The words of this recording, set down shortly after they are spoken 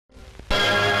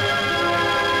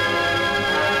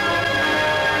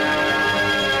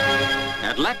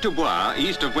Lac Du Bois,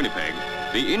 east of Winnipeg,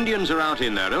 the Indians are out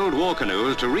in their old war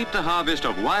canoes to reap the harvest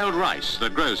of wild rice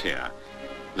that grows here.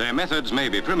 Their methods may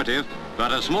be primitive,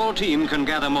 but a small team can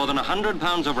gather more than 100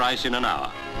 pounds of rice in an hour.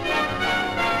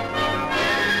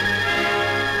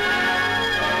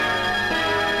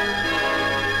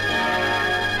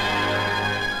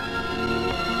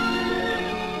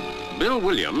 Bill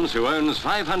Williams, who owns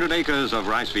 500 acres of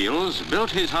rice fields, built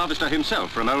his harvester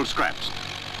himself from old scraps.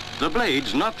 The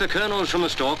blades knock the kernels from the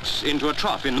stalks into a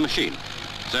trough in the machine,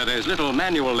 so there's little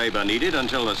manual labor needed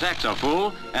until the sacks are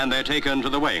full and they're taken to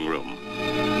the weighing room.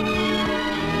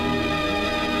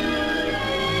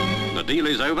 The deal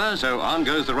is over, so on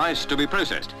goes the rice to be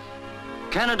processed.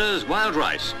 Canada's wild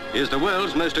rice is the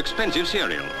world's most expensive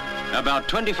cereal, about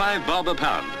 25 bob a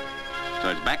pound. So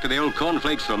it's back to the old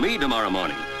cornflakes for me tomorrow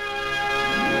morning.